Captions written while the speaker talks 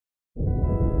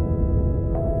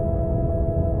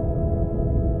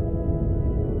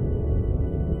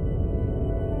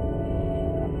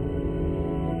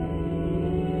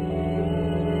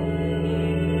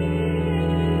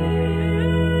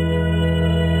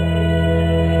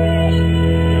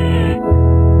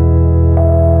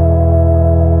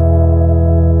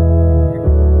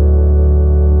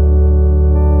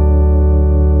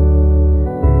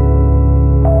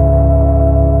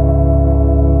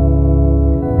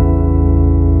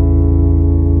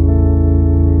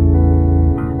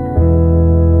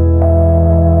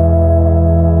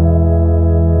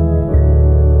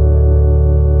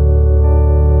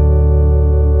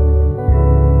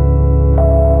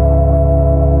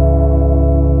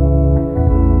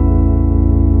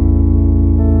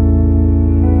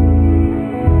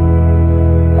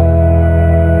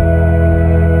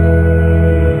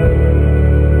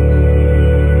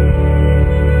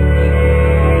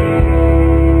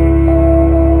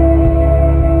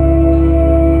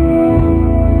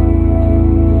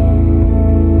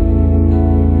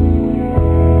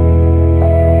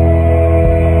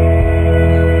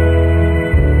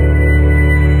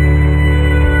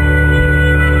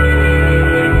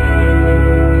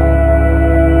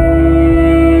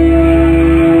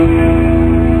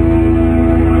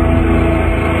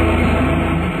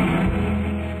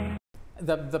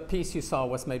piece you saw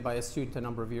was made by a student a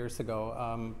number of years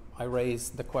ago. I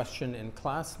raised the question in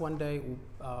class one day,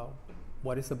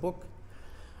 what is a book?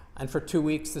 And for 2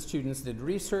 weeks, the students did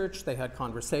research, they had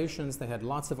conversations, they had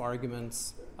lots of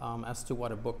arguments as to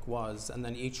what a book was, and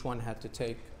then each one had to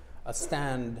take a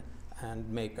stand and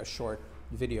make a short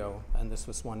video, and this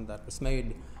was one that was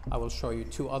made. I will show you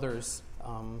 2 others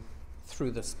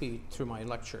through my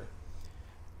lecture.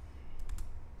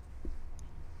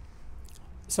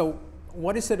 So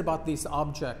what is it about these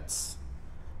objects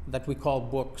that we call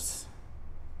books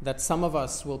that some of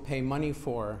us will pay money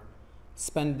for,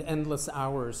 spend endless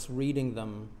hours reading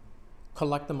them,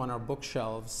 collect them on our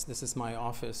bookshelves? This is my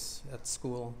office at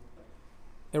school.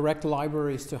 Erect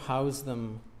libraries to house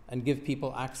them and give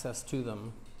people access to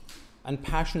them, and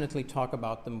passionately talk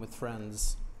about them with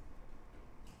friends.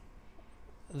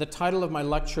 The title of my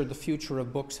lecture, The Future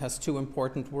of Books, has 2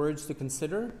 important words to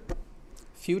consider: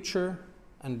 future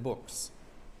and books.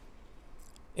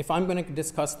 If I'm going to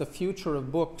discuss the future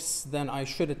of books, then I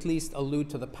should at least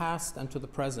allude to the past and to the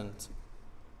present,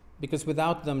 because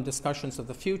without them, discussions of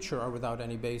the future are without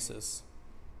any basis.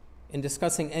 In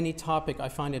discussing any topic, I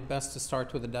find it best to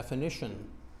start with a definition,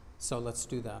 so let's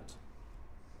do that.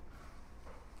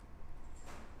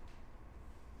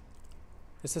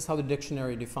 This is how the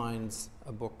dictionary defines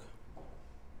a book.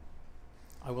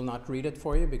 I will not read it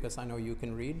for you because I know you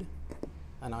can read,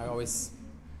 and I always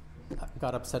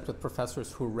got upset with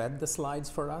professors who read the slides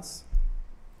for us.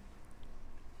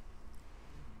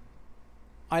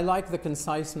 I like the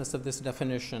conciseness of this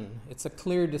definition. It's a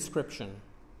clear description.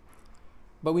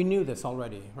 But we knew this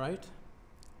already, right?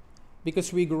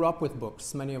 Because we grew up with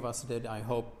books. Many of us did. I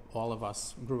hope all of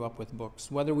us grew up with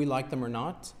books. Whether we like them or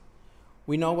not,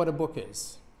 we know what a book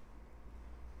is.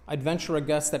 I'd venture a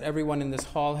guess that everyone in this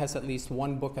hall has at least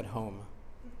 1 book at home.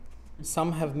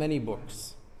 Some have many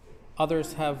books.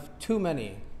 Others have too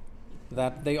many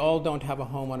that they all don't have a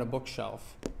home on a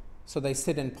bookshelf. So they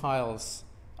sit in piles,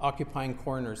 occupying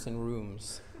corners in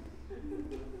rooms.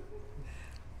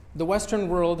 The Western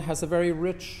world has a very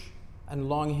rich and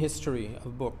long history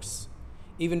of books.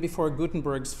 Even before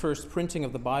Gutenberg's first printing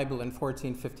of the Bible in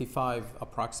 1455,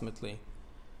 approximately,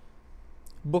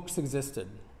 books existed.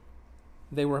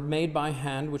 They were made by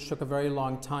hand, which took a very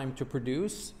long time to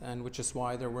produce, and which is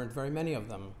why there weren't very many of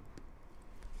them.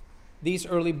 These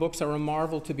early books are a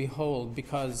marvel to behold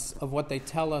because of what they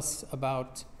tell us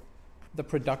about the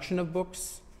production of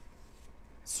books,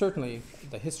 certainly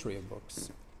the history of books.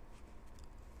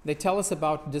 They tell us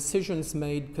about decisions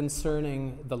made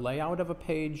concerning the layout of a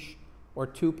page or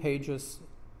 2 pages,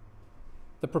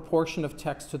 the proportion of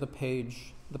text to the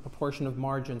page, the proportion of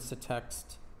margins to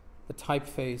text, the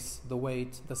typeface, the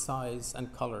weight, the size,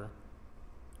 and color.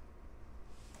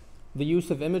 The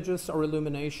use of images or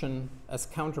illumination as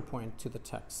counterpoint to the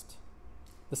text,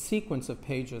 the sequence of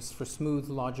pages for smooth,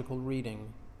 logical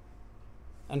reading,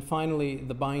 and finally,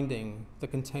 the binding, the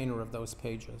container of those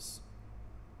pages.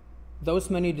 Those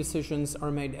many decisions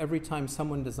are made every time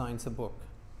someone designs a book,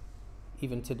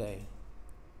 even today.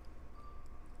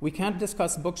 We can't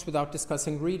discuss books without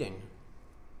discussing reading.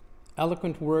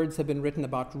 Eloquent words have been written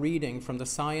about reading, from the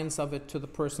science of it to the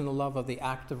personal love of the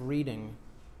act of reading.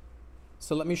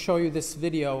 So let me show you this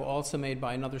video, also made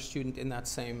by another student in that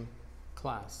same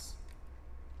class.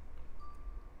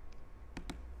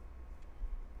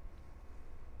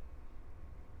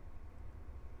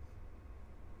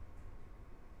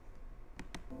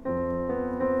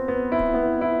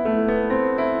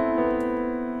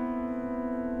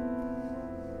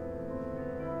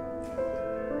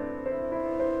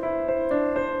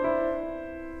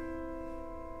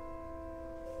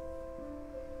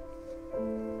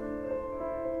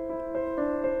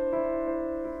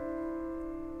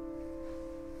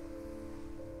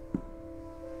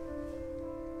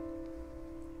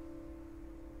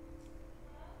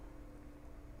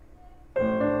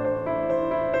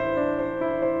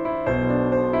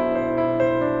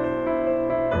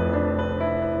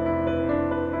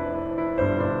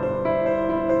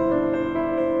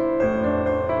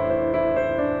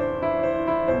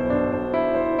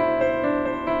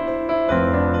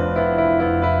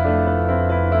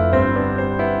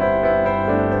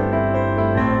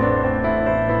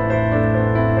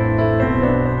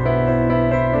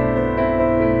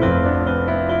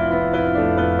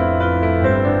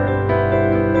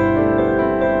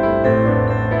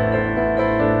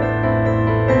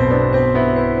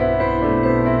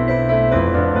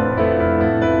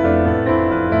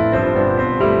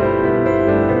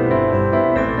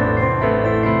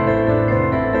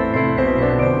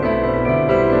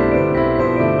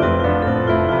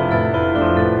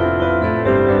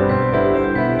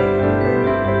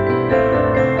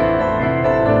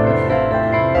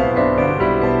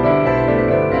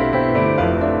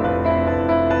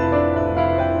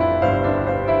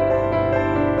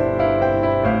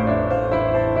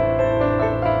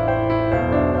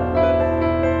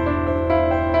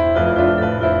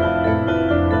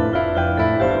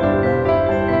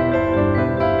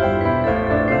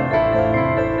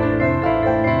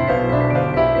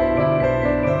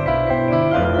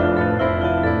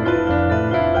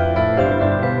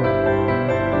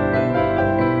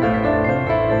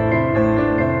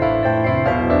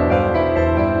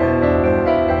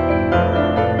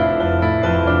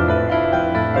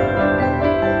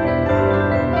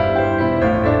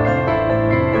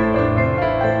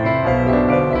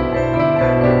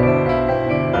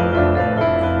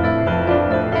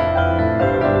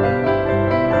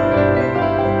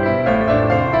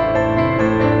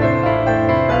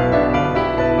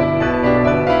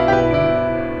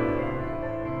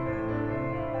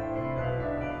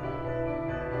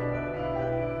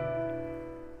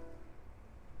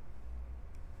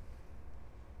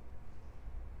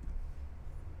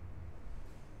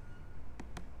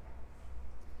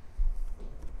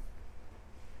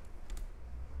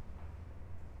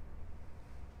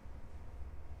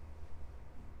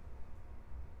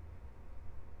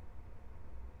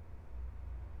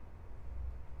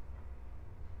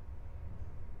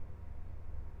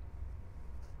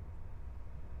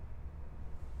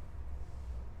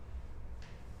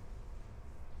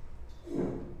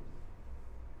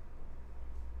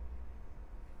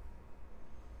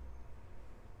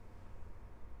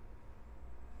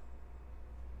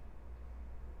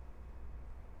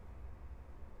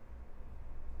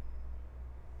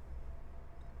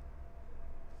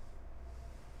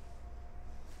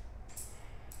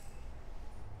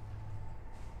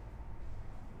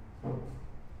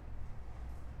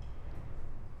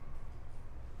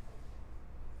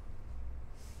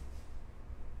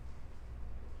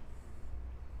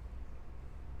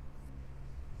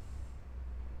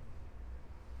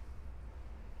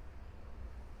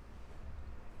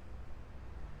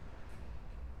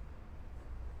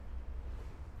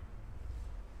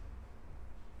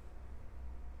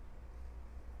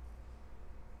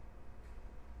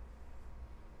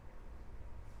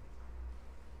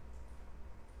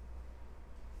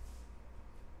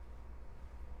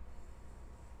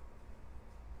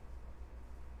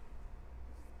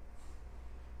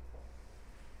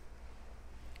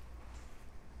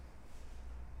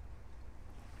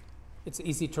 It's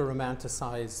easy to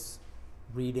romanticize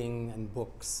reading and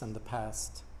books and the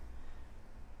past.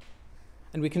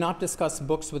 And we cannot discuss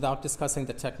books without discussing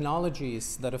the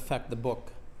technologies that affect the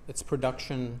book, its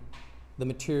production, the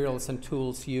materials and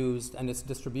tools used, and its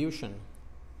distribution.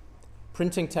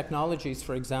 Printing technologies,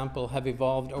 for example, have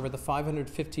evolved over the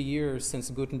 550 years since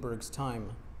Gutenberg's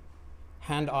time.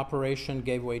 Hand operation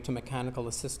gave way to mechanical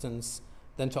assistance,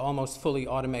 then to almost fully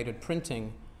automated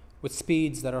printing with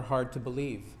speeds that are hard to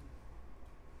believe.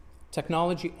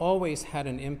 Technology always had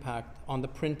an impact on the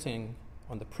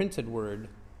printed word,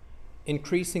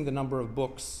 increasing the number of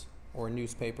books or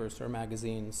newspapers or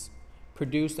magazines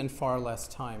produced in far less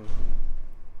time.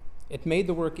 It made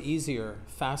the work easier,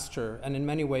 faster, and in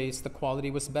many ways the quality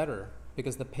was better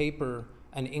because the paper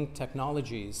and ink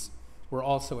technologies were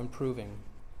also improving.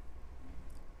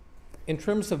 In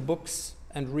terms of books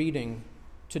and reading,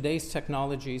 today's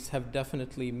technologies have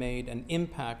definitely made an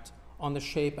impact on the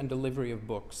shape and delivery of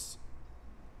books,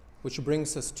 which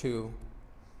brings us to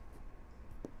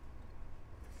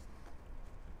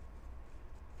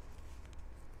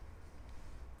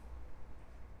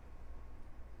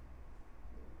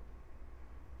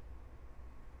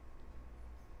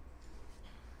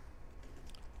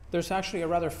there's actually a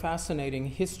rather fascinating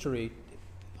history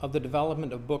of the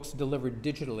development of books delivered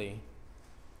digitally,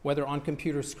 whether on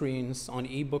computer screens, on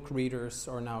e-book readers,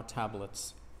 or now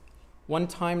tablets. One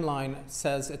timeline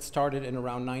says it started in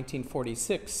around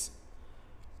 1946.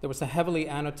 There was a heavily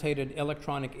annotated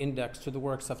electronic index to the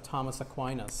works of Thomas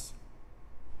Aquinas,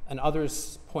 and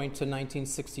others point to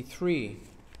 1963,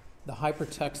 the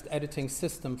hypertext editing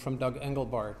system from Doug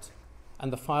Engelbart,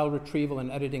 and the file retrieval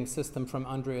and editing system from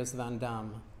Andreas van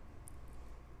Dam.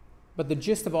 But the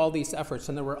gist of all these efforts,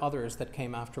 and there were others that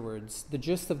came afterwards, the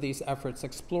gist of these efforts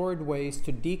explored ways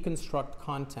to deconstruct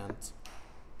content,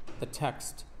 the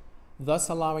text, thus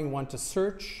allowing one to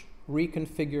search,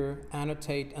 reconfigure,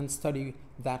 annotate, and study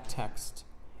that text.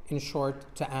 In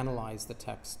short, to analyze the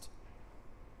text.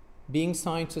 Being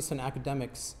scientists and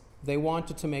academics, they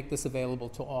wanted to make this available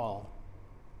to all.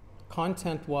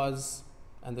 Content was,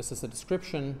 and this is a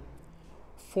description,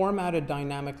 formatted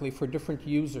dynamically for different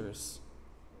users,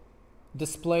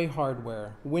 display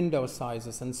hardware, window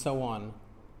sizes, and so on,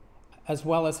 as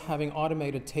well as having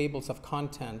automated tables of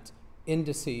content,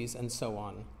 indices, and so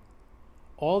on.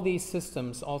 All these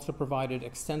systems also provided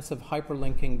extensive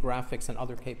hyperlinking, graphics, and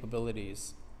other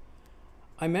capabilities.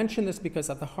 I mention this because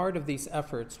at the heart of these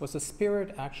efforts was a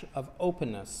spirit of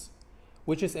openness,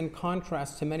 which is in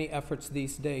contrast to many efforts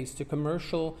these days to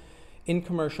commercial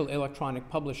electronic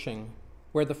publishing,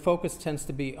 where the focus tends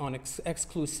to be on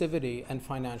exclusivity and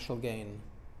financial gain.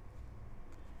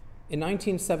 In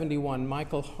 1971,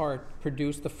 Michael Hart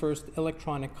produced the first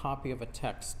electronic copy of a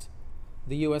text,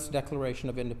 the US Declaration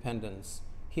of Independence.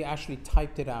 He actually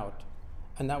typed it out,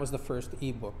 and that was the first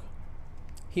e-book.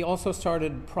 He also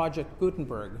started Project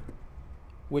Gutenberg,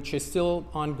 which is still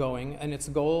ongoing, and its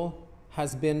goal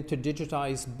has been to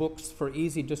digitize books for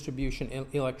easy distribution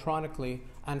electronically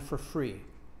and for free.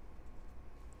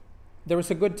 There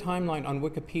is a good timeline on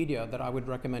Wikipedia that I would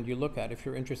recommend you look at if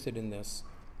you're interested in this.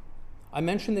 I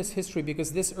mention this history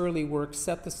because this early work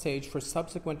set the stage for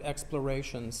subsequent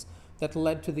explorations that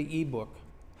led to the e-book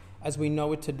as we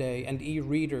know it today, and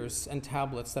e-readers and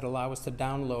tablets that allow us to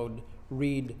download,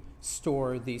 read,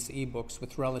 store these e-books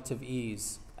with relative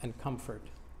ease and comfort.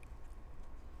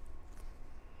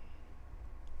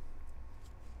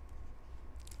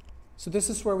 So this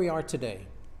is where we are today.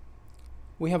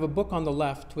 We have a book on the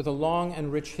left with a long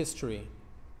and rich history,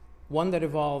 one that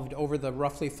evolved over the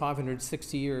roughly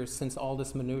 560 years since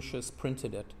Aldous Manutius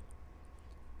printed it.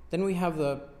 Then we have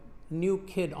the new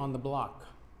kid on the block,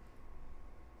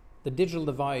 the digital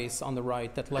device on the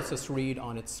right that lets us read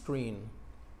on its screen.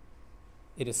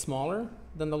 It is smaller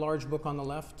than the large book on the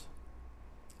left.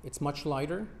 It's much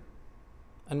lighter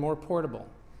and more portable.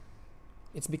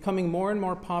 It's becoming more and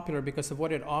more popular because of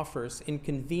what it offers in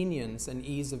convenience and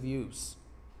ease of use.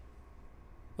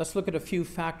 Let's look at a few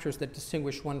factors that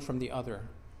distinguish one from the other.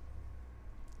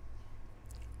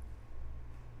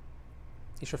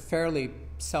 These are fairly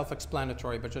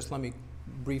self-explanatory, but just let me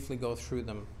briefly go through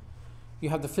them. You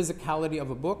have the physicality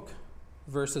of a book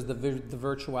versus the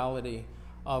virtuality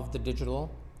of the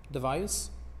digital device.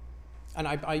 And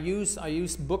I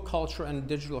use book culture and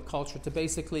digital culture to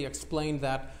basically explain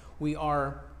that we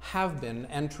have been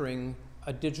entering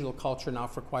a digital culture now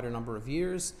for quite a number of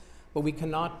years, but we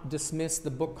cannot dismiss the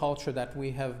book culture that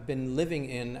we have been living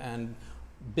in and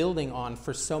building on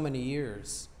for so many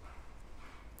years.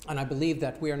 And I believe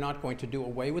that we are not going to do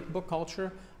away with book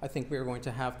culture. I think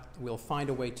we'll find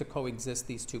a way to coexist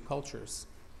these two cultures.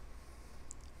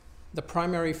 The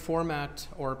primary format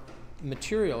or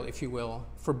material, if you will,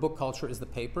 for book culture is the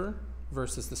paper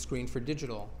versus the screen for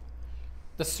digital.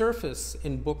 The surface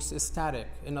in books is static.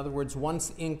 In other words,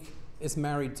 once ink is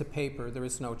married to paper, there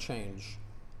is no change.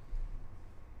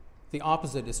 The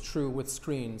opposite is true with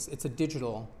screens. It's a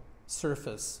digital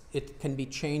surface. It can be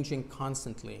changing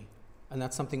constantly, and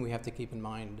that's something we have to keep in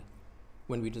mind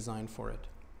when we design for it.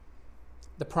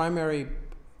 The primary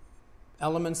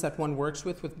elements that one works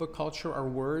with book culture are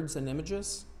words and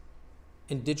images.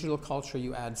 In digital culture,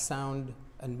 you add sound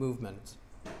and movement.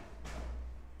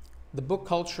 The book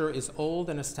culture is old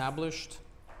and established.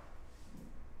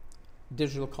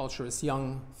 Digital culture is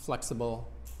young, flexible,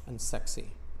 and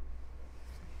sexy.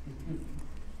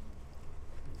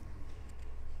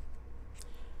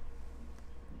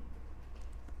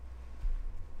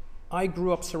 I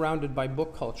grew up surrounded by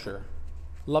book culture,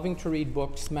 loving to read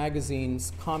books,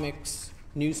 magazines, comics,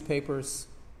 newspapers,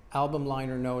 album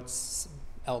liner notes,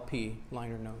 LP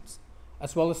liner notes,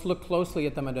 as well as look closely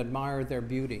at them and admire their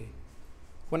beauty.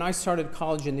 When I started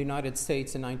college in the United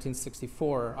States in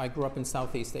 1964, I grew up in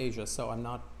Southeast Asia, so I'm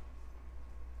not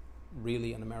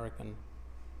really an American,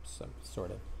 so,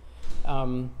 sort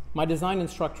of. My design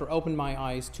instructor opened my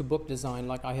eyes to book design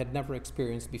like I had never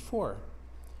experienced before.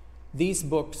 These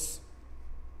books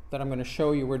that I'm going to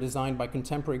show you were designed by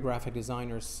contemporary graphic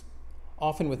designers,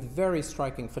 often with very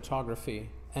striking photography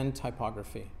and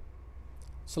typography.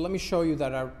 So let me show you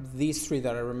these three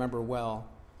that I remember well,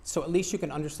 so at least you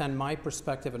can understand my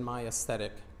perspective and my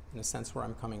aesthetic, in a sense, where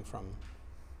I'm coming from.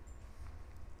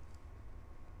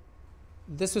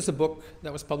 This was a book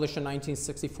that was published in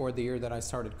 1964, the year that I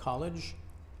started college.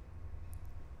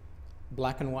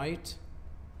 Black and white.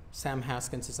 Sam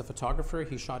Haskins is a photographer.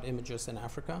 He shot images in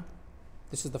Africa.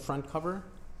 This is the front cover,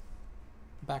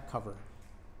 back cover.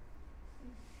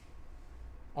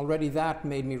 Already that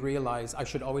made me realize I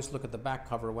should always look at the back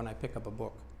cover when I pick up a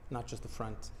book, not just the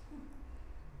front.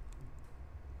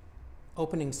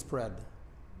 Opening spread.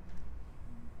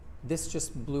 This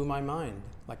just blew my mind.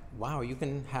 Like, wow, you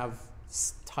can have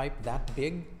type that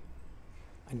big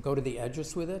and go to the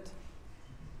edges with it?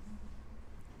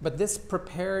 But this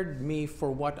prepared me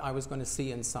for what I was going to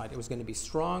see inside. It was going to be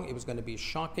strong, it was going to be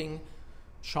shocking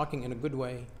in a good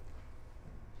way.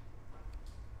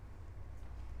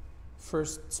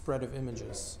 First spread of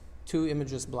images. 2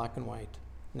 images, black and white,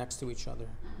 next to each other.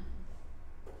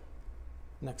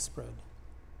 Next spread.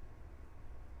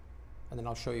 And then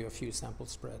I'll show you a few sample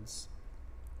spreads.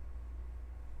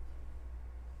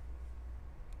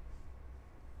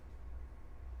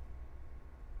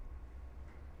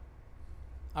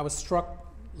 I was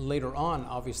struck later on,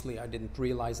 obviously I didn't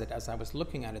realize it as I was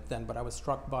looking at it then, but I was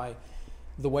struck by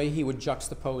the way he would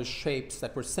juxtapose shapes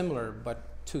that were similar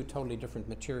but 2 totally different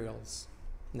materials,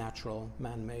 natural,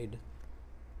 man-made.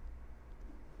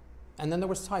 And then there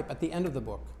was type at the end of the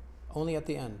book, only at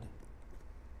the end.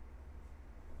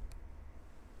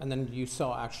 And then you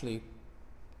saw actually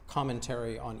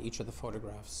commentary on each of the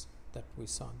photographs that we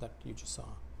saw, that you just saw.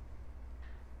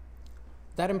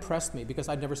 That impressed me because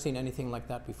I'd never seen anything like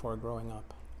that before growing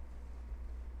up.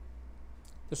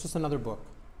 This was another book.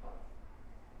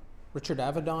 Richard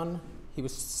Avedon, he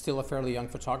was still a fairly young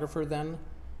photographer then,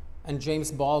 and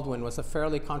James Baldwin was a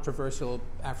fairly controversial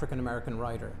African-American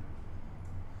writer.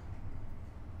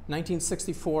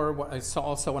 1964, what I saw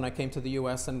also when I came to the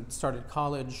US and started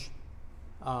college,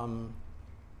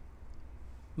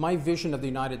 my vision of the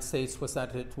United States was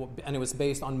that and it was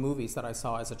based on movies that I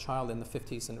saw as a child in the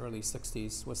 50s and early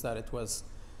 60s, was that it was,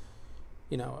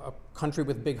 you know, a country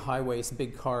with big highways,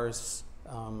 big cars,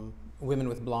 women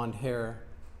with blonde hair.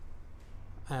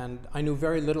 And I knew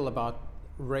very little about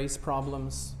race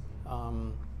problems.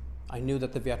 I knew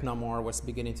that the Vietnam War was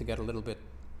beginning to get a little bit,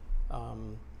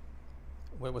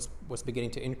 was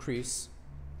beginning to increase.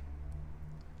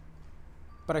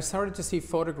 But I started to see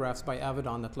photographs by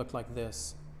Avedon that looked like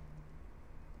this,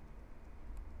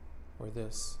 or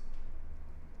this,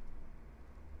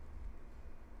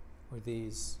 or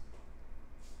these.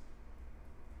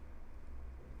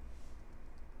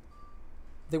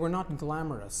 They were not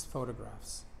glamorous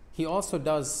photographs. He also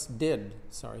did,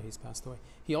 he's passed away.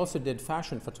 He also did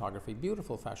fashion photography,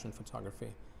 beautiful fashion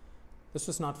photography. This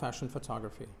was not fashion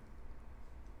photography.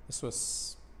 This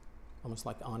was almost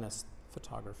like honest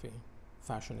photography.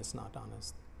 Fashion is not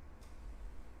honest.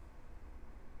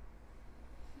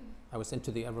 I was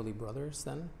into the Everly Brothers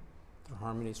then. Their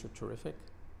harmonies were terrific.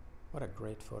 What a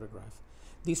great photograph.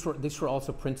 These were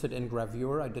also printed in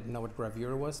gravure. I didn't know what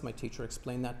gravure was. My teacher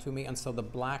explained that to me. And so the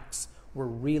blacks were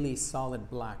really solid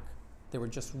black. They were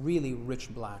just really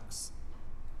rich blacks.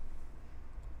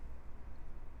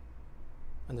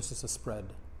 And this is a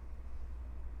spread.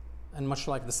 And much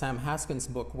like the Sam Haskins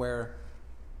book, where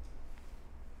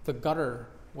the gutter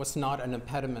was not an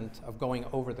impediment of going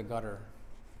over the gutter.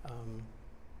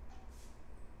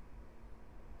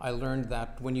 I learned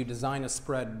that when you design a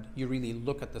spread, you really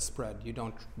look at the spread. You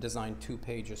don't design 2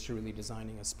 pages, you're really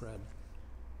designing a spread.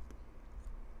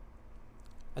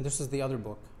 And this is the other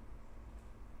book.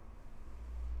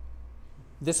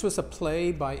 This was a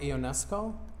play by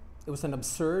Ionesco. It was an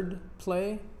absurd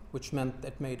play, which meant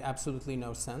it made absolutely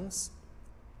no sense.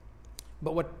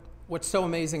 But what's so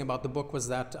amazing about the book was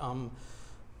that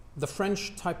the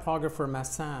French typographer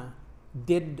Massin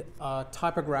did a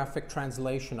typographic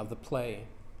translation of the play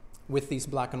with these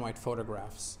black and white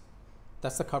photographs.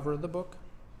 That's the cover of the book,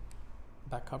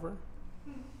 back cover.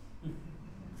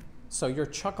 So your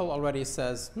chuckle already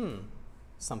says,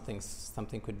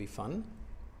 something could be fun.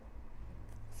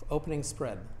 Opening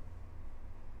spread.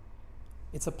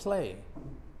 It's a play.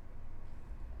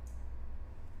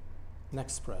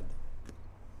 Next spread.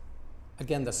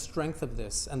 Again, the strength of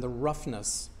this and the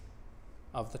roughness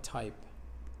of the type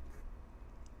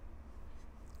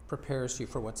prepares you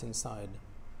for what's inside.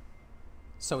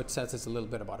 So it says it's a little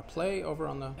bit about a play over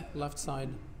on the left side.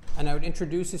 And now it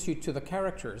introduces you to the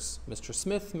characters, Mr.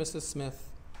 Smith, Mrs.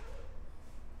 Smith,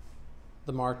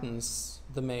 the Martins,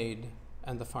 the maid,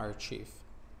 and the fire chief.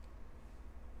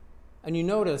 And you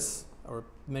notice, or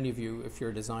many of you, if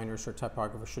you're designers or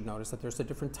typographers, should notice that there's a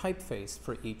different typeface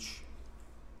for each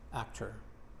actor.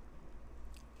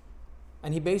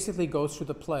 And he basically goes through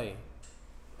the play,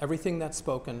 everything that's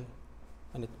spoken,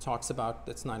 and it talks about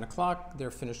it's 9 o'clock, they're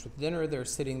finished with dinner, they're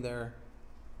sitting there,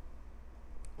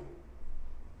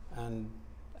 and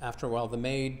after a while the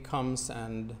maid comes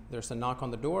and there's a knock on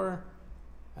the door,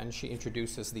 and she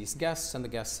introduces these guests, and the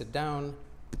guests sit down.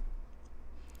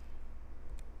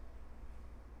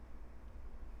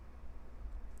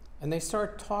 And they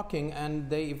start talking, and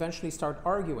they eventually start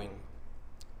arguing.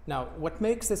 Now, what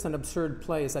makes this an absurd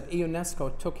play is that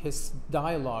Ionesco took his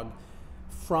dialogue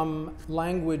from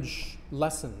language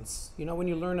lessons. You know, when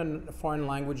you learn a foreign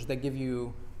language, they give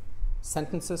you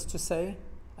sentences to say,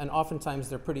 and oftentimes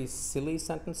they're pretty silly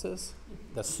sentences.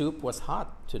 The soup was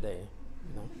hot today,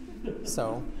 you know.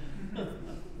 So,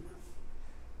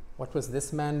 what was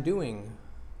this man doing?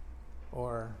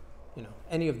 Or, you know,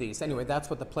 any of these. Anyway, that's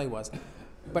what the play was.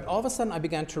 But all of a sudden I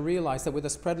began to realize that with a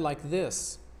spread like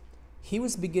this, he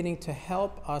was beginning to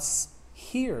help us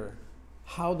hear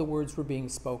how the words were being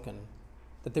spoken,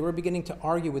 that they were beginning to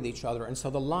argue with each other, and so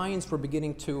the lines were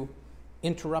beginning to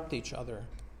interrupt each other.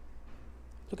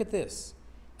 Look at this.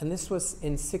 And this was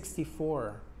in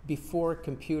 '64, before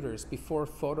computers, before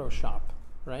Photoshop,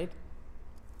 right?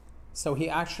 So he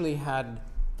actually had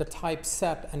the type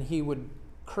set, and he would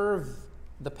curve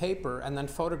the paper and then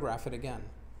photograph it again.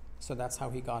 So that's how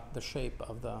he got the shape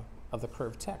of the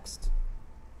curved text.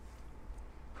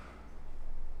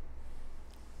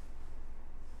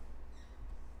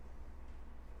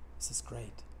 This is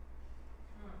great.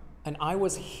 And I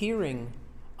was hearing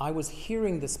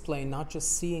this play, not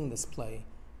just seeing this play,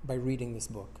 by reading this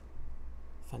book.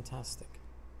 Fantastic.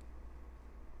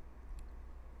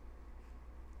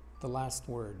 The last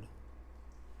word.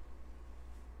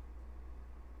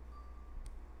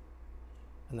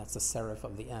 And that's the serif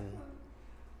of the N.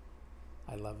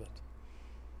 I love it.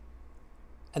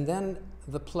 And then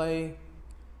the play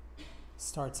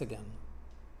starts again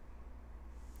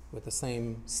with the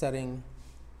same setting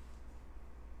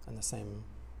and the same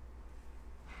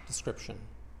description.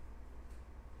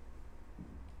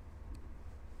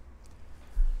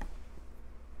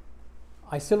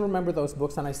 I still remember those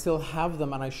books, and I still have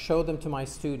them, and I show them to my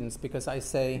students because I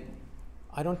say,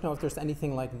 I don't know if there's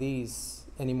anything like these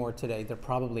anymore today. There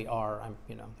probably are, I'm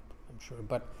sure,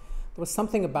 but there was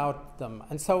something about them.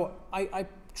 And so I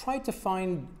tried to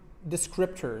find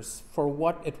descriptors for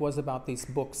what it was about these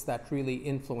books that really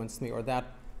influenced me or that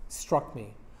struck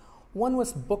me. One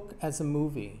was book as a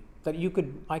movie, that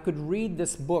I could read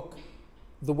this book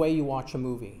the way you watch a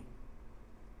movie.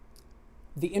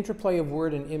 The interplay of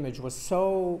word and image was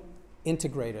so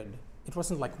integrated. It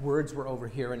wasn't like words were over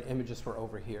here and images were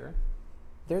over here.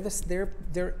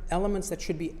 They're elements that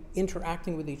should be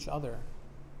interacting with each other.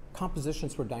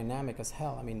 Compositions were dynamic as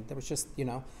hell. I mean, there was just,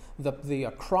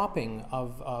 the cropping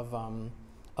of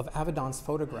Avedon's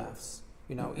photographs,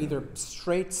 either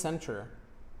straight center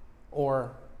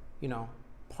or,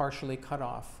 partially cut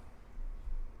off.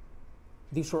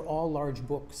 These were all large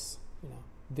books,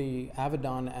 The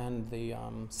Avedon and the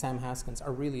Sam Haskins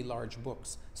are really large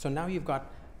books. So now you've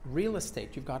got real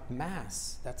estate, you've got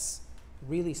mass that's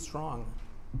really strong.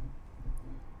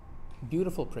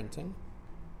 Beautiful printing.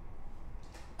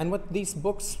 And what these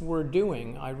books were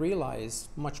doing, I realized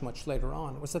much, much later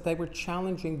on, was that they were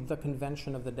challenging the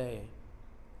convention of the day.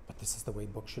 But this is the way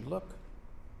books should look.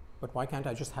 But why can't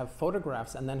I just have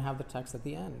photographs and then have the text at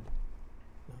the end?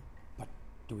 No. But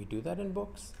do we do that in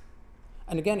books?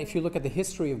 And again, if you look at the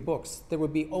history of books, there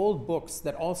would be old books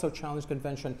that also challenged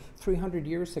convention 300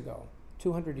 years ago,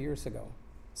 200 years ago.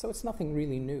 So it's nothing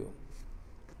really new.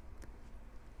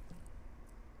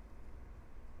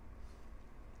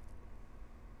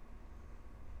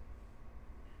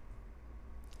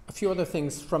 A few other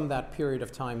things from that period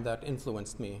of time that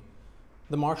influenced me.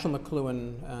 The Marshall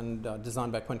McLuhan and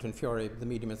designed by Quentin Fiore, The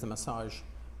Medium is the Massage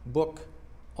book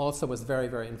also was very,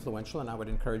 very influential, and I would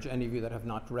encourage any of you that have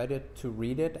not read it to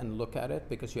read it and look at it,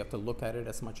 because you have to look at it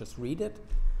as much as read it.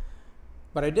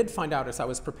 But I did find out as I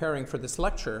was preparing for this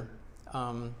lecture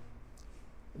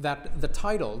that the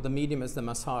title, The Medium is the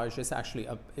Massage, is actually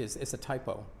is a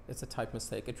typo. It's a type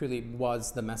mistake. It really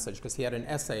was the message, because he had an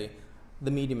essay,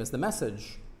 The Medium is the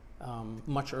Message,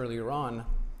 much earlier on.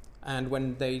 And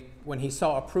when he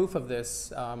saw a proof of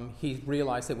this, he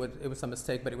realized it was a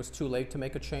mistake, but it was too late to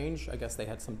make a change. I guess they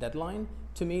had some deadline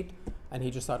to meet, and he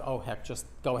just thought, oh heck, just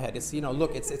go ahead. It's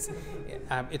look,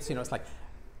 it's like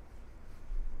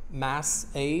mass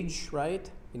age, right?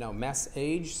 Mass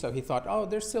age. So he thought, oh,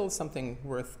 there's still something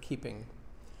worth keeping.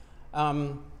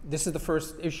 This is the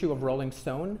first issue of Rolling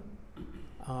Stone,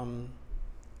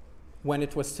 when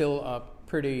it was still a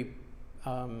pretty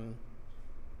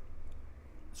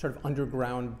sort of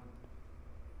underground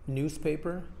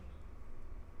newspaper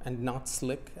and not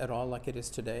slick at all like it is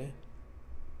today.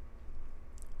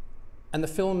 And the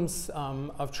films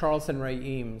of Charles and Ray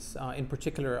Eames, in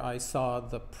particular, I saw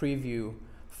the preview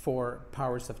for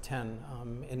Powers of 10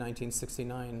 in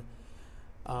 1969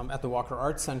 at the Walker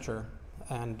Arts Center,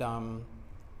 and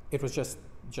it was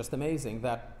just amazing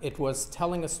that it was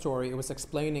telling a story, it was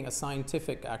explaining a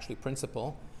scientific, actually,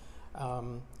 principle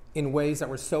in ways that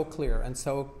were so clear and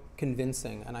so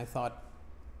convincing, and I thought,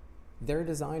 they're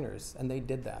designers, and they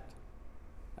did that.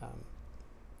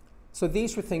 So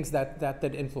these were things that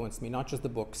influenced me, not just the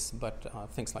books, but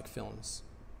things like films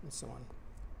and so on.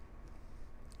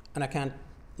 And I can't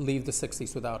leave the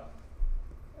 60s without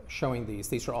showing these.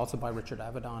 These are also by Richard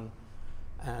Avedon,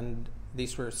 and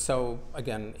these were so,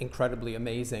 again, incredibly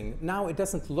amazing. Now it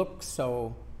doesn't look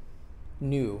so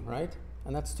new, right?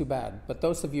 And that's too bad. But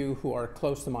those of you who are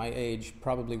close to my age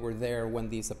probably were there when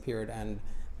these appeared, and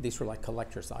these were like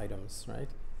collector's items, right?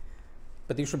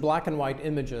 But these were black and white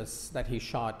images that he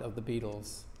shot of the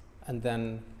Beatles, and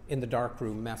then in the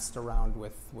darkroom messed around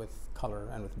with color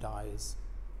and with dyes.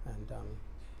 And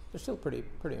they're still pretty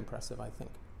impressive, I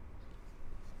think.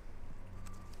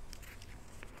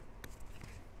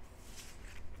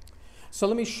 So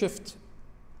let me shift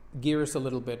gears a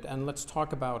little bit, and let's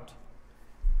talk about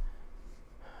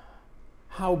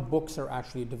how books are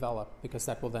actually developed, because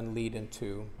that will then lead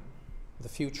into the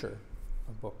future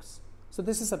of books. So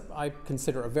this is, I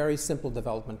consider, a very simple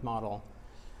development model.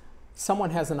 Someone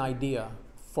has an idea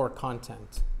for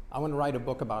content. I want to write a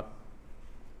book about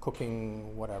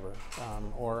cooking, whatever,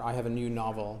 or I have a new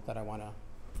novel that I want to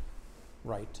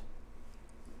write.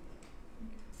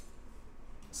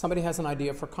 Somebody has an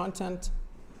idea for content.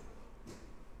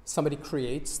 Somebody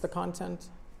creates the content.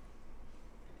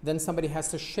 Then somebody has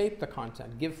to shape the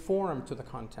content, give form to the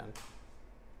content,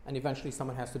 and eventually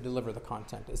someone has to deliver the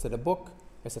content. Is it a book?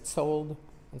 Is it sold?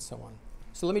 And so on.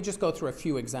 So let me just go through a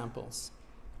few examples.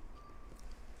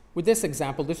 With this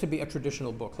example, this would be a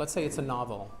traditional book. Let's say it's a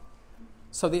novel.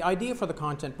 So the idea for the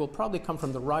content will probably come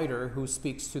from the writer who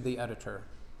speaks to the editor,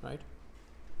 right?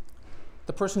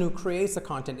 The person who creates the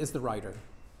content is the writer.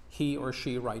 He or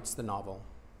she writes the novel.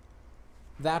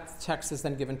 That text is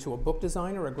then given to a book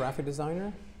designer, a graphic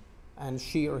designer, and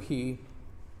she or he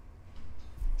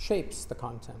shapes the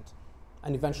content.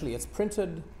 And eventually it's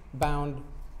printed, bound,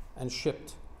 and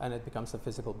shipped, and it becomes a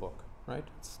physical book, right?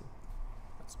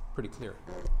 That's pretty clear.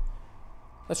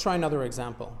 Let's try another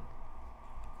example.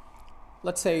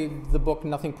 Let's say the book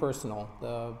Nothing Personal,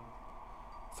 the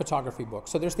photography book.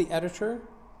 So there's the editor,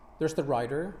 there's the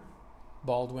writer,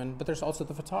 Baldwin, but there's also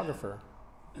the photographer,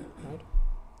 right?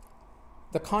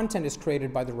 The content is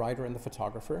created by the writer and the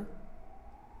photographer.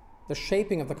 The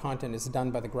shaping of the content is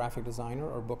done by the graphic designer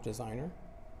or book designer.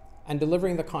 And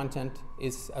delivering the content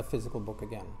is a physical book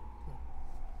again.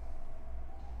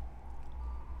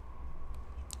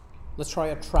 Let's try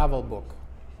a travel book.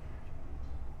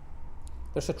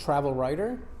 There's a travel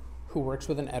writer who works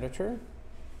with an editor.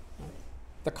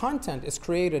 The content is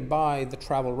created by the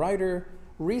travel writer,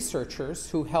 researchers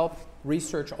who help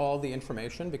research all the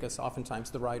information, because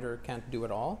oftentimes the writer can't do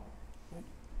it all.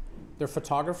 There are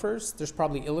photographers, there's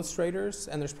probably illustrators,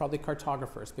 and there's probably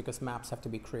cartographers because maps have to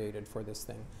be created for this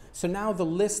thing. So now the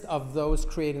list of those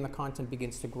creating the content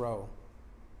begins to grow.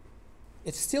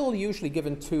 It's still usually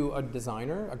given to a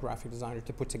designer, a graphic designer,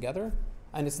 to put together,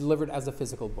 and it's delivered as a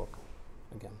physical book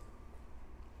again.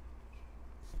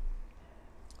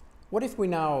 What if we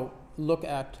now look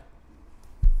at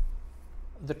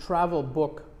the travel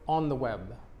book on the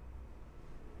web?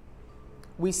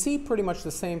 We see pretty much the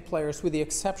same players with the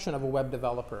exception of a web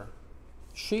developer.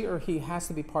 She or he has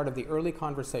to be part of the early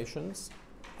conversations,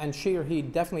 and she or he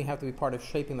definitely have to be part of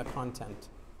shaping the content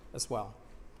as well.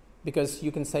 Because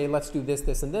you can say, let's do this,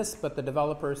 this, and this, but the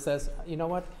developer says, you know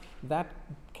what, that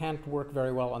can't work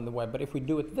very well on the web, but if we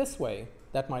do it this way,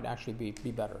 that might actually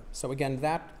be better. So again,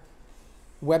 that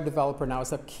web developer now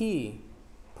is a key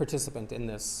participant in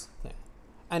this thing.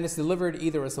 And it's delivered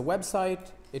either as a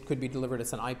website, it could be delivered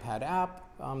as an iPad app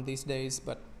these days,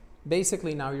 but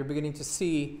basically now you're beginning to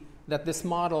see that this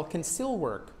model can still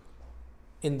work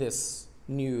in this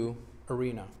new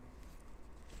arena.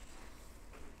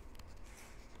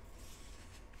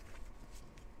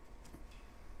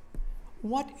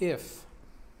 What if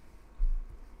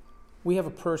we have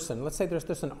a person, let's say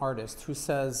there's an artist who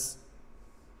says,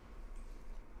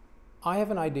 I have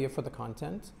an idea for the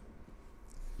content,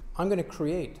 I'm going to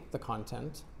create the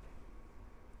content,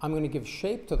 I'm going to give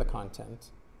shape to the content,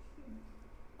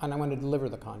 and I'm going to deliver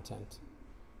the content.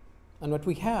 And what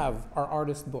we have are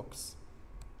artist books.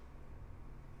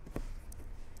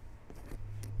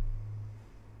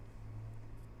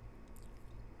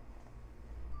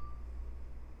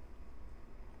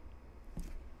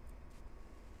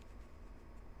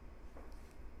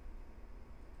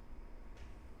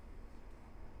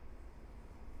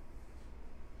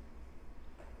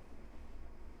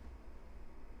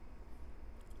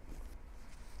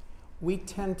 We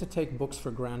tend to take books for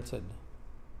granted,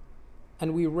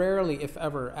 and we rarely, if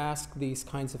ever, ask these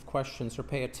kinds of questions or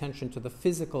pay attention to the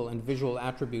physical and visual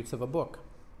attributes of a book.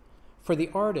 For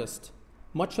the artist,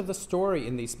 much of the story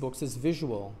in these books is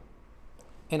visual.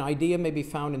 An idea may be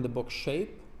found in the book's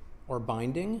shape or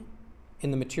binding,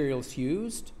 in the materials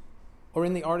used, or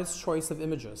in the artist's choice of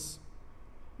images.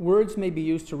 Words may be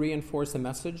used to reinforce a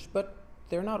message, but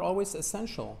they're not always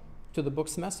essential to the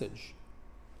book's message.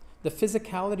 The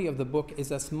physicality of the book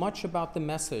is as much about the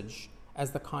message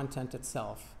as the content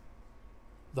itself.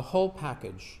 The whole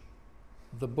package,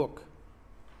 the book,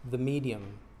 the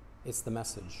medium, is the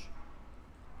message.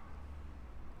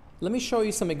 Let me show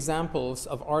you some examples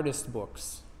of artist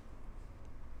books,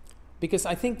 because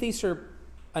I think these are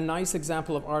a nice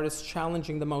example of artists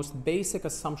challenging the most basic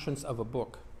assumptions of a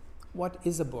book. What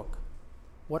is a book?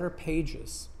 What are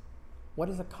pages? What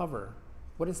is a cover?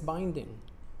 What is binding?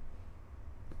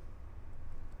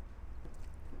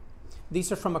 These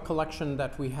are from a collection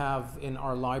that we have in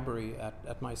our library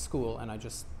at my school, and I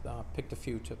just picked a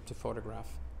few to photograph.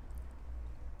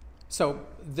 So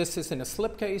this is in a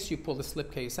slipcase. You pull the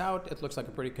slipcase out. It looks like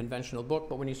a pretty conventional book,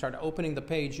 but when you start opening the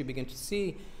page, you begin to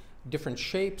see different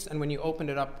shapes, and when you open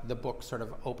it up, the book sort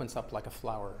of opens up like a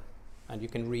flower, and you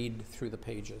can read through the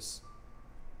pages.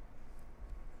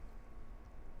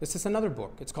 This is another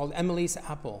book. It's called Emily's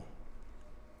Apple.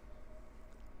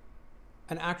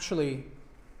 And actually,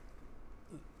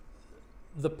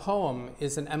 the poem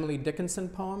is an Emily Dickinson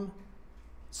poem.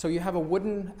 So you have a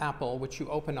wooden apple which you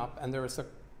open up, and there is a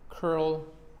curl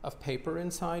of paper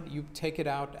inside. You take it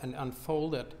out and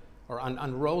unfold it or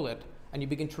unroll it, and you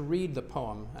begin to read the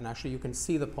poem. And actually you can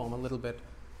see the poem a little bit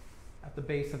at the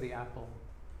base of the apple.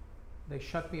 They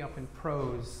shut me up in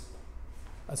prose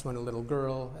as when a little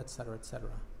girl, etc., etc.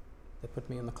 They put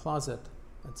me in the closet,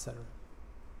 etc.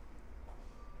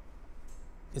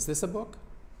 Is this a book?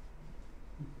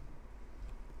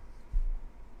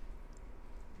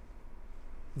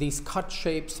 These cut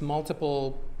shapes,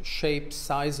 multiple shapes,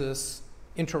 sizes,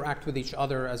 interact with each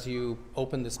other as you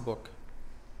open this book.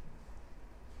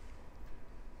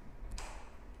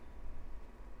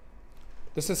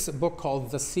 This is a book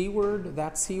called The C Word,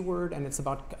 That C Word, and it's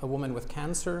about a woman with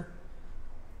cancer.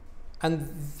 And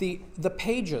the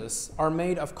pages are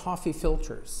made of coffee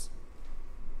filters.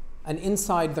 And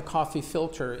inside the coffee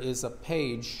filter is a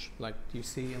page, like you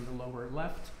see in the lower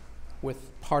left,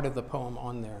 with part of the poem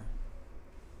on there.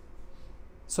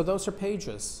 So those are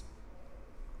pages.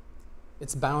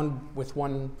 It's bound with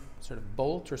one sort of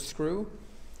bolt or screw.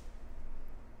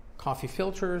 Coffee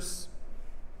filters,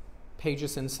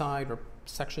 pages inside or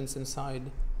sections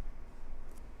inside.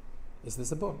 Is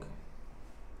this a book?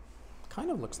 Kind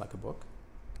of looks like a book.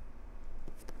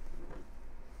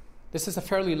 This is a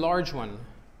fairly large one,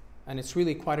 and it's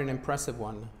really quite an impressive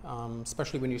one,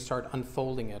 especially when you start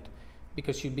unfolding it.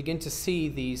 because you begin to see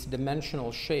these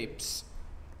dimensional shapes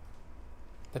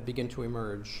that begin to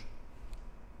emerge.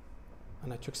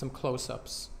 And I took some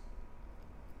close-ups.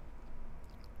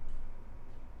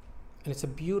 And it's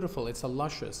a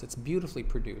luscious, it's beautifully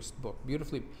produced book,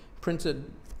 beautifully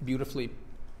printed, beautifully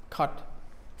cut,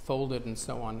 folded, and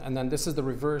so on. And then this is the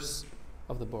reverse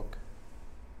of the book.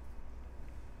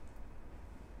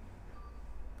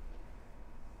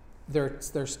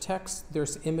 There's text,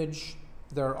 there's image,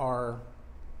 there are,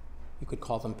 you could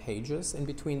call them pages in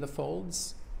between the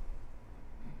folds.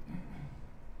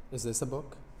 Is this a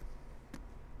book?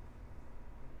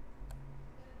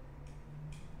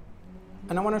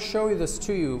 And I want to show you this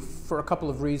to you for a couple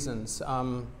of reasons.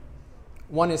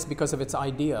 One is because of its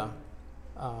idea.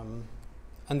 And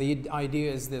the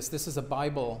idea is this. This is a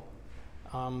Bible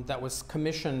that was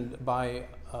commissioned by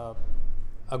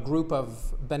a group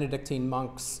of Benedictine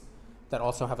monks that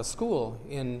also have a school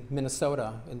in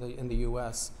Minnesota in the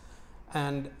U.S.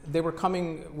 And we were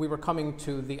coming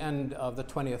to the end of the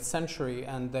 20th century,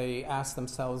 and they asked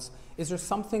themselves, is there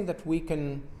something that we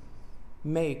can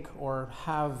make or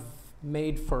have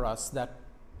made for us that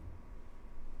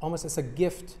almost as a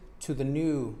gift to the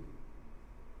new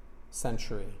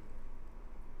century?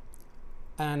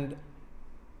 And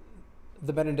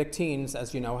the Benedictines,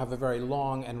 as you know, have a very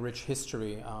long and rich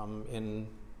history in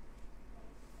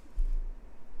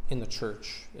the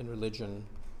church, in religion.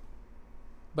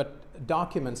 But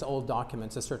documents, old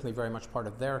documents, is certainly very much part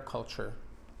of their culture.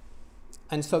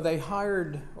 And so they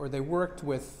worked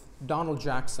with Donald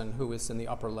Jackson, who is in the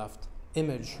upper left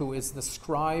image, who is the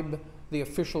scribe, the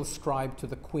official scribe to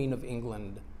the Queen of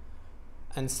England,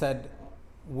 and said,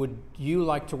 would you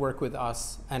like to work with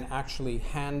us and actually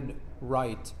hand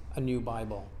write a new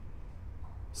Bible?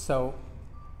 So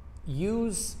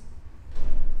use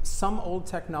some old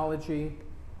technology,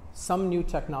 some new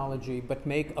technology, but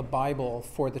make a Bible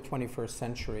for the 21st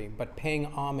century, but paying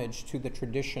homage to the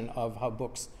tradition of how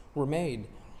books were made.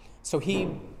 So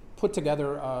he put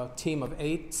together a team of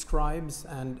 8 scribes,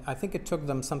 and I think it took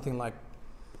them something like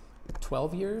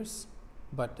 12 years,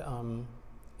 but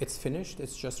it's finished.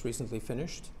 It's just recently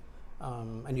finished.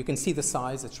 And you can see the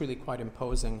size. It's really quite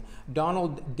imposing.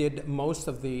 Donald did most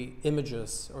of the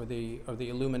images or the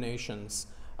illuminations.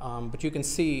 But you can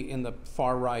see in the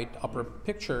far right upper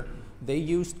picture, they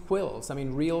used quills. I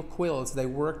mean, real quills. They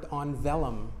worked on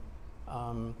vellum.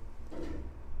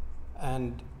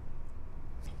 And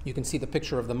you can see the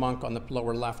picture of the monk on the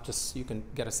lower left, just so you can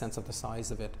get a sense of the size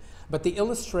of it. But the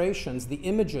illustrations, the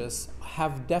images,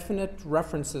 have definite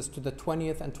references to the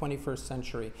 20th and 21st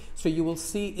century. So you will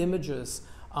see images,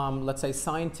 let's say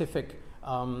scientific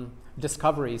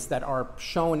discoveries that are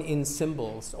shown in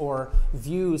symbols, or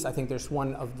views. I think there's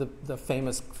one of the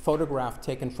famous photograph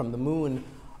taken from the moon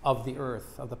of the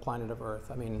Earth, of the planet of Earth.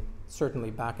 I mean,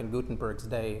 certainly back in Gutenberg's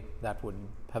day, that would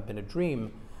have been a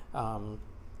dream.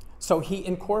 So he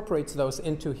incorporates those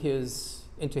into his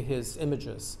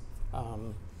images.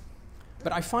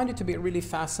 But I find it to be a really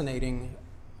fascinating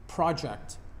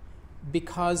project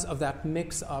because of that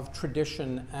mix of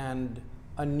tradition and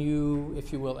a new,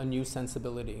 if you will, a new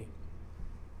sensibility.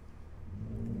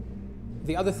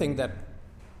 The other thing that,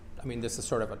 I mean, this is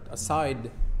sort of a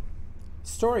side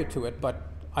story to it,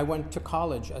 but I went to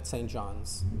college at St.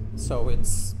 John's, so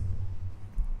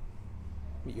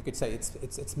you could say it's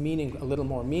a little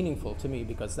more meaningful to me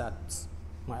because that's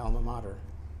my alma mater.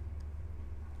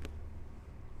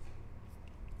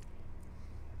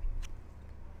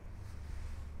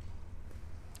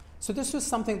 So this was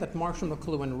something that Marshall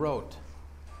McLuhan wrote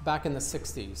back in the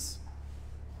 60s.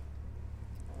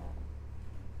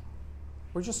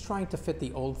 We're just trying to fit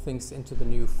the old things into the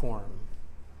new form.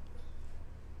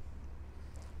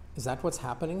 Is that what's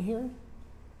happening here?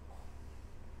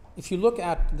 If you look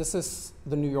at, this is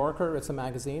the New Yorker, it's a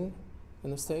magazine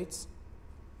in the States.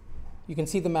 You can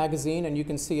see the magazine and you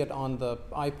can see it on the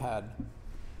iPad.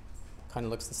 Kind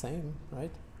of looks the same,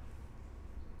 right?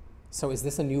 So is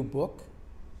this a new book?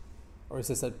 Or is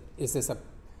this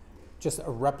just a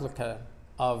replica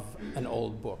of an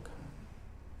old book?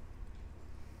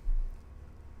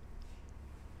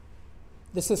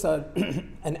 This is an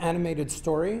animated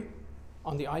story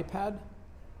on the iPad.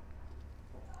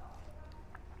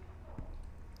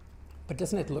 But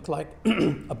doesn't it look like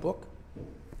a book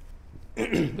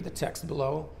with the text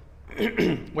below?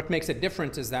 What makes it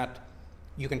different is that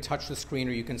you can touch the screen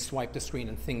or you can swipe the screen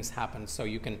and things happen. So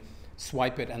you can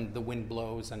swipe it and the wind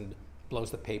blows and blows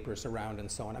the papers around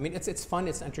and so on. I mean, it's fun,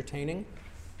 it's entertaining,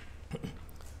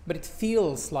 but it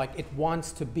feels like it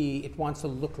wants to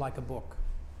look like a book.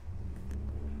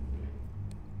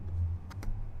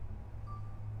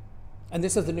 And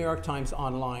this is the New York Times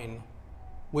Online.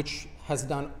 which has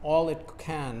done all it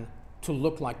can to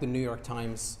look like the New York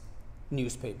Times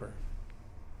newspaper.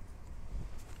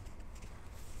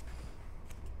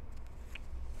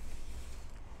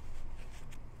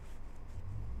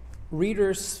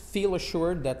 Readers feel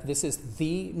assured that this is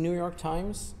the New York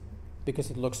Times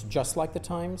because it looks just like the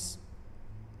Times,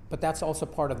 but that's also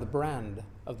part of the brand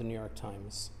of the New York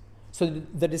Times. So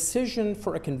the decision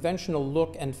for a conventional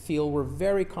look and feel were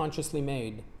very consciously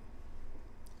made.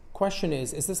 Question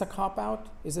is this a cop-out?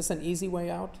 Is this an easy way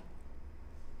out?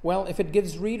 Well, if it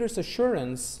gives readers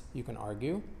assurance, you can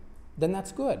argue, then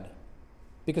that's good,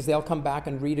 because they'll come back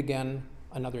and read again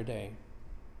another day.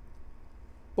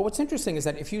 But what's interesting is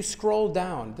that if you scroll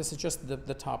down, this is just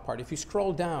the top part, if you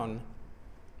scroll down,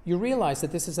 you realize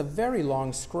that this is a very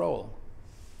long scroll,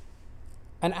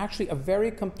 and actually a very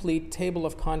complete table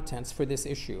of contents for this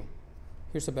issue.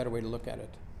 Here's a better way to look at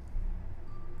it.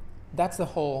 That's the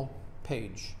whole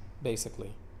page,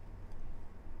 basically.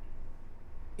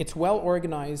 It's well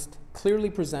organized, clearly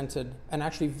presented, and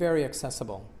actually very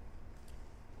accessible.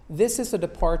 This is a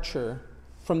departure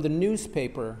from the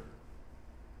newspaper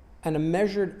and a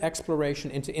measured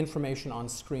exploration into information on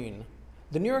screen.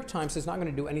 The New York Times is not going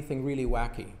to do anything really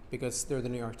wacky because they're the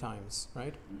New York Times,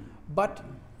 right? But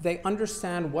they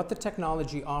understand what the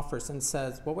technology offers and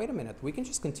says, well, wait a minute, we can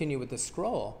just continue with this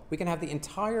scroll. We can have the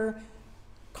entire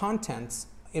contents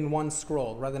in one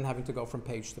scroll rather than having to go from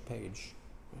page to page.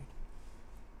 Right?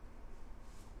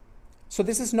 So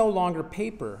this is no longer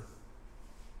paper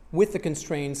with the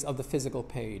constraints of the physical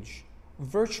page.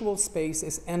 Virtual space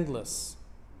is endless.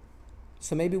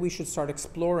 So maybe we should start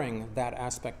exploring that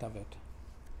aspect of it.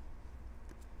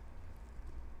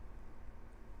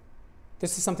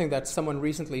 This is something that someone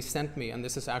recently sent me, and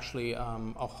this is actually a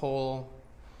whole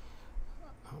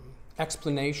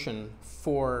explanation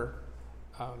for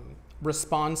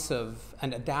responsive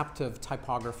and adaptive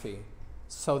typography,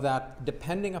 so that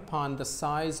depending upon the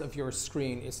size of your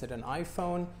screen, is it an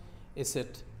iPhone,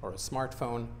 or a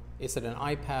smartphone, is it an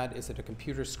iPad, is it a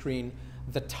computer screen,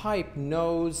 the type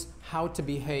knows how to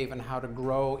behave and how to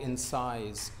grow in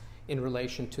size in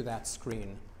relation to that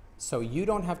screen. So you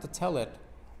don't have to tell it,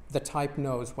 the type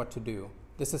knows what to do.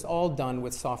 This is all done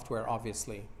with software,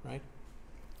 obviously, right?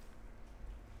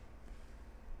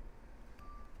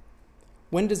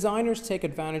 When designers take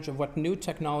advantage of what new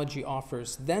technology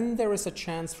offers, then there is a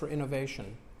chance for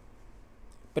innovation.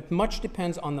 But much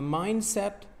depends on the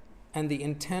mindset and the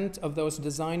intent of those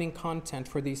designing content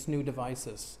for these new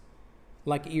devices,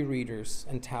 like e-readers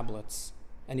and tablets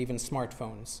and even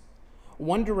smartphones.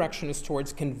 One direction is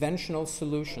towards conventional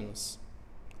solutions,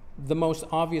 the most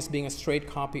obvious being a straight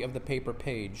copy of the paper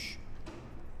page.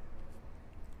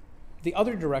 The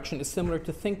other direction is similar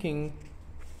to thinking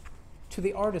to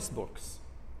the artist books,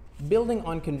 building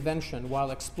on convention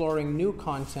while exploring new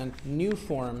content, new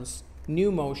forms,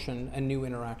 new motion, and new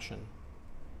interaction.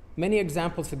 Many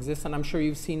examples exist, and I'm sure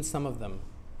you've seen some of them.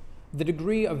 The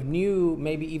degree of new,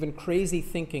 maybe even crazy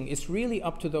thinking is really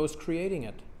up to those creating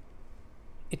it.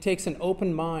 It takes an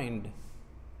open mind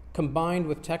combined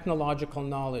with technological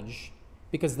knowledge,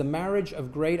 because the marriage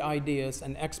of great ideas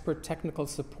and expert technical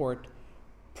support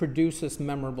produces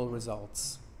memorable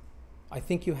results. I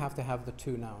think you have to have the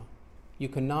two now. You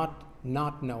cannot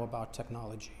not know about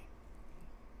technology.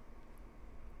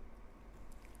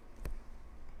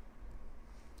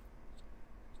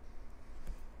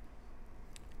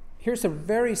 Here's a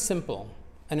very simple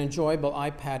and enjoyable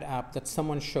iPad app that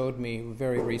someone showed me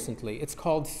very recently. It's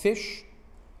called Fish,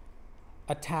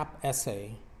 a Tap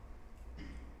Essay.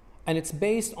 And it's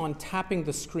based on tapping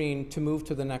the screen to move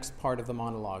to the next part of the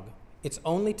monologue. It's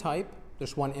only type.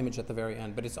 There's one image at the very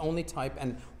end, but it's only type.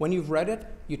 And when you've read it,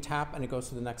 you tap and it goes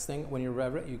to the next thing. When you've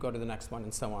read it, you go to the next one,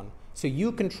 and so on. So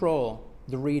you control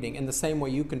the reading in the same way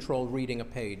you control reading a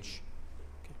page.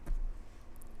 Okay.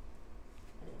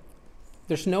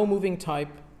 There's no moving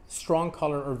type, strong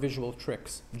color, or visual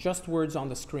tricks, just words on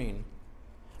the screen.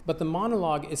 But the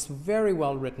monologue is very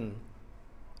well written,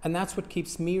 and that's what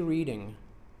keeps me reading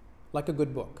like a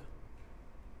good book.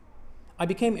 I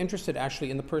became interested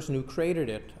actually in the person who created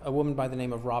it, a woman by the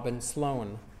name of Robin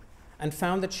Sloan, and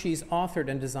found that she's authored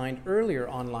and designed earlier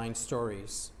online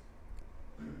stories.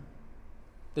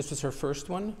 This was her first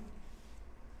one.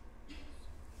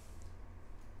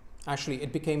 Actually,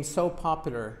 it became so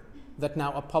popular that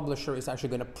now a publisher is actually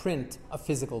going to print a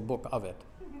physical book of it,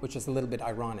 which is a little bit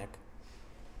ironic.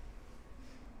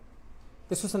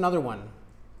 This was another one.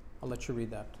 I'll let you read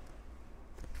that.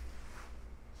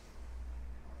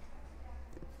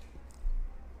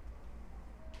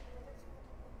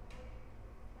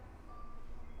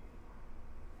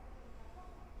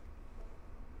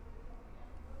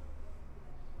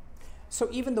 So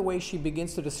even the way she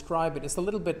begins to describe it is a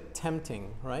little bit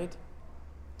tempting, right?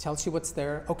 Tells you what's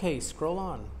there. Okay, scroll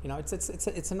on. You know,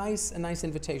 it's a nice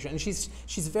invitation, and she's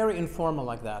very informal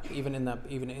like that. Even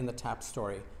in the tap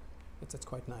story, it's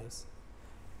quite nice.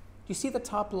 Do you see the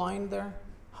top line there?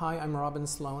 Hi, I'm Robin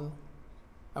Sloan.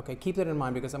 Okay, keep that in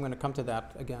mind because I'm going to come to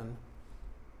that again.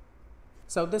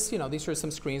 So this, you know, these are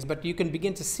some screens, but you can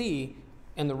begin to see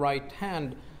in the right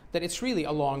hand that it's really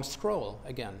a long scroll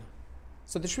again.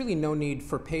 So there's really no need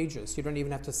for pages. You don't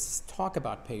even have to talk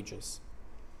about pages.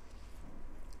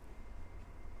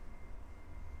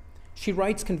 She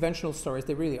writes conventional stories.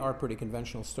 They really are pretty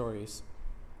conventional stories,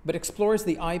 but explores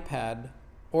the iPad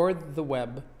or the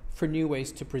web for new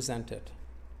ways to present it.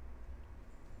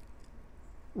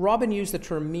 Robin used the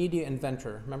term media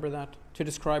inventor, remember that, to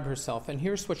describe herself, and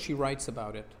here's what she writes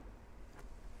about it.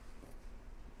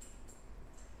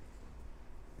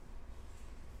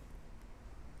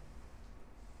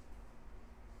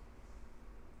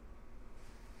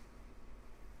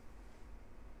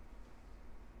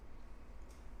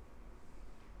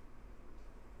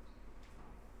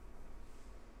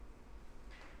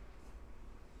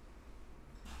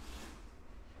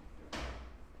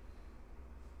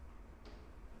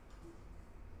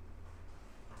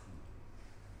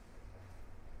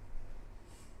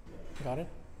 Got it?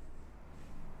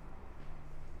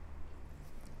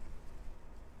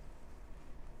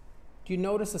 Do you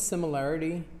notice a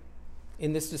similarity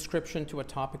in this description to a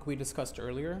topic we discussed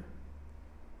earlier?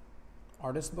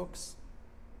 Artist books.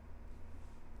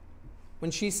 When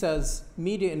she says,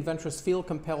 media inventors feel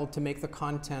compelled to make the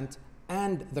content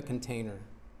and the container.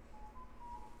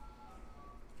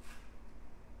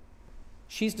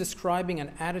 She's describing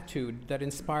an attitude that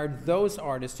inspired those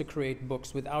artists to create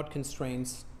books without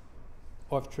constraints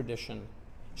of tradition.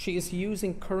 She is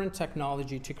using current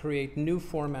technology to create new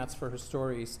formats for her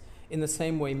stories in the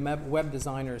same way web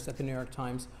designers at the New York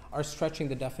Times are stretching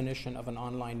the definition of an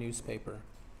online newspaper.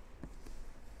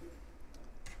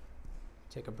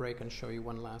 Take a break and show you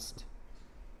one last.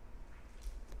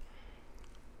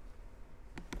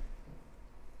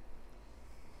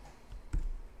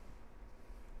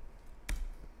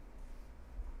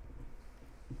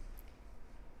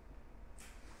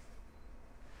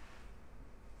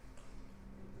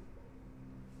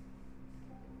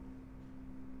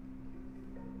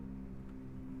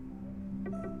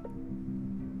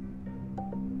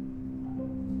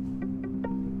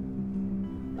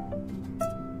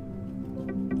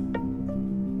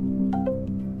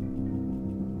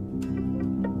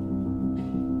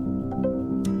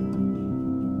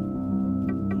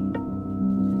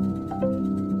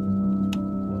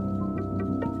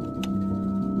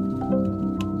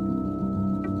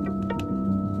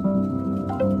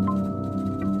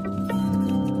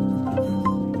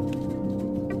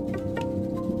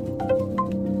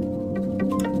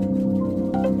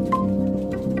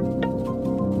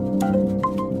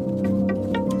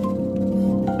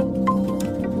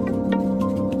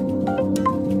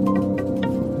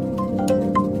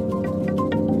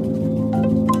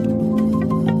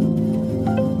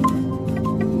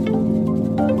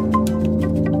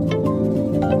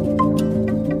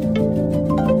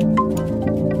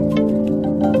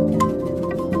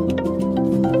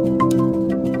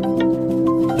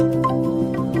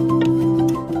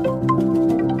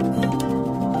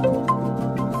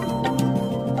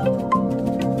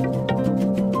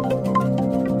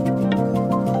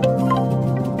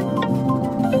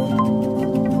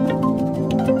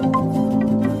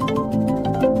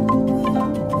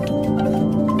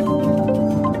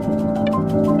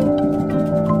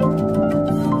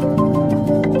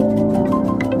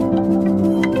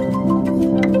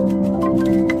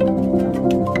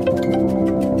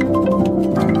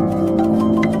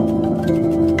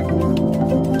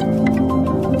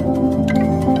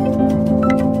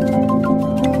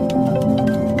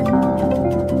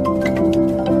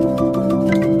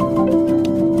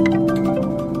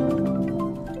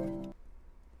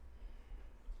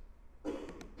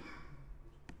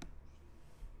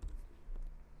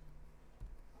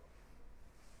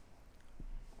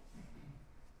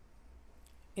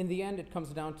 In the end, it comes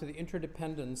down to the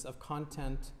interdependence of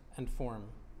content and form.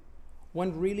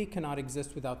 One really cannot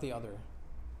exist without the other.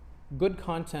 Good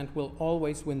content will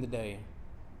always win the day.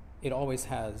 It always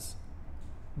has.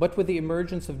 But with the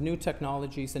emergence of new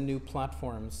technologies and new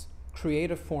platforms,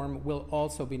 creative form will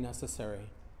also be necessary.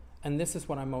 And this is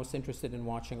what I'm most interested in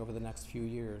watching over the next few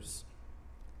years.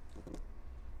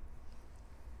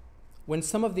 When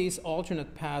some of these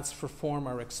alternate paths for form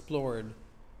are explored,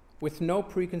 with no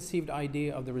preconceived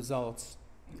idea of the results,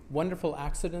 wonderful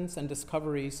accidents and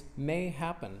discoveries may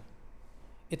happen.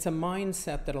 It's a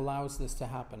mindset that allows this to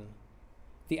happen.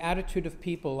 The attitude of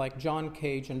people like John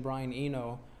Cage and Brian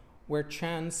Eno, where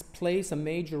chance plays a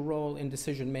major role in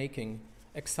decision making,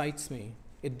 excites me.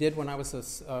 It did when I was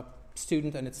a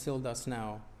student, and it still does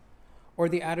now. Or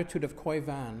the attitude of Coy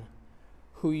Van,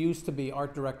 who used to be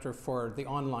art director for the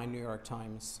online New York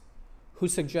Times, who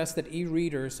suggests that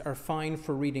e-readers are fine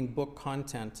for reading book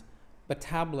content, but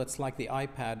tablets like the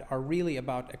iPad are really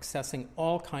about accessing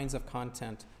all kinds of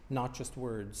content, not just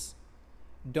words.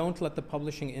 Don't let the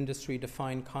publishing industry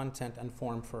define content and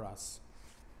form for us.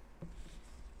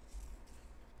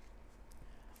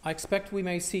 I expect we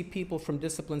may see people from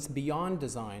disciplines beyond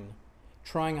design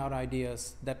trying out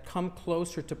ideas that come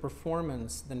closer to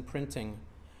performance than printing,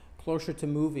 closer to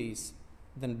movies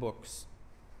than books.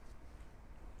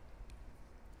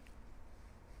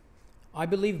 I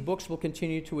believe books will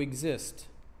continue to exist,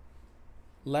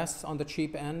 less on the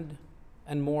cheap end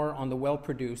and more on the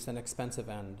well-produced and expensive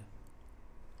end,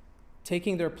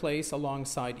 taking their place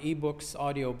alongside ebooks,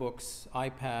 audiobooks,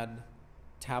 iPad,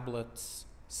 tablets,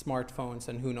 smartphones,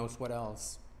 and who knows what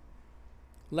else.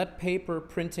 Let paper,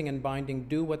 printing, and binding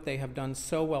do what they have done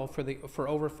so well for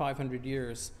over 500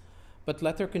 years, but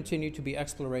let there continue to be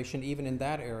exploration even in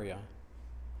that area.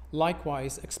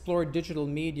 Likewise, explore digital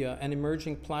media and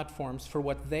emerging platforms for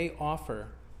what they offer,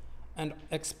 and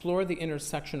explore the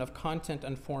intersection of content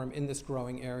and form in this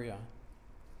growing area.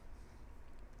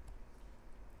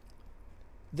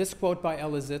 This quote by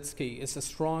Elizitsky is a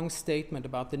strong statement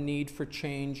about the need for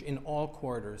change in all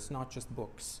quarters, not just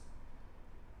books.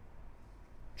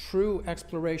 True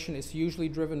exploration is usually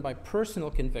driven by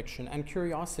personal conviction and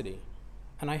curiosity,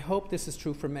 and I hope this is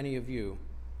true for many of you.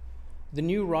 The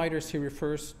new writers he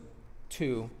refers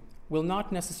to will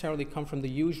not necessarily come from the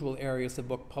usual areas of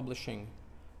book publishing,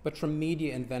 but from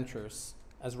media inventors,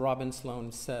 as Robin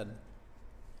Sloan said,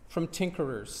 from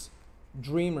tinkerers,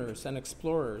 dreamers, and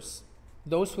explorers,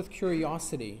 those with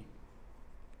curiosity,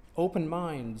 open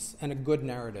minds, and a good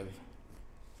narrative.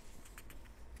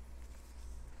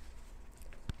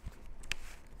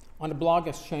 On a blog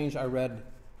exchange, I read,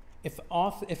 if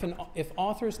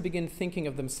authors begin thinking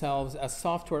of themselves as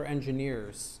software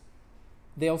engineers,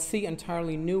 they'll see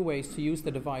entirely new ways to use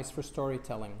the device for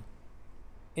storytelling.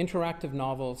 Interactive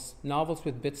novels, novels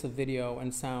with bits of video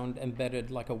and sound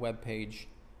embedded like a web page,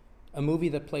 a movie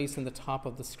that plays in the top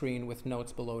of the screen with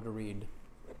notes below to read.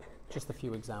 Just a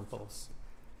few examples.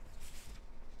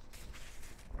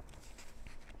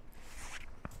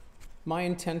 My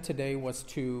intent today was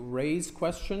to raise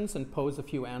questions and pose a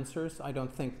few answers. I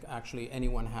don't think actually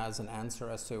anyone has an answer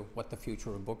as to what the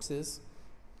future of books is.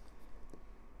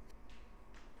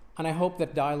 And I hope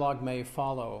that dialogue may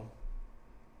follow,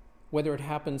 whether it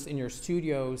happens in your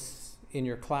studios, in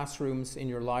your classrooms, in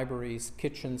your libraries,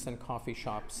 kitchens, and coffee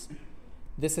shops.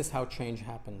 This is how change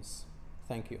happens.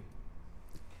 Thank you.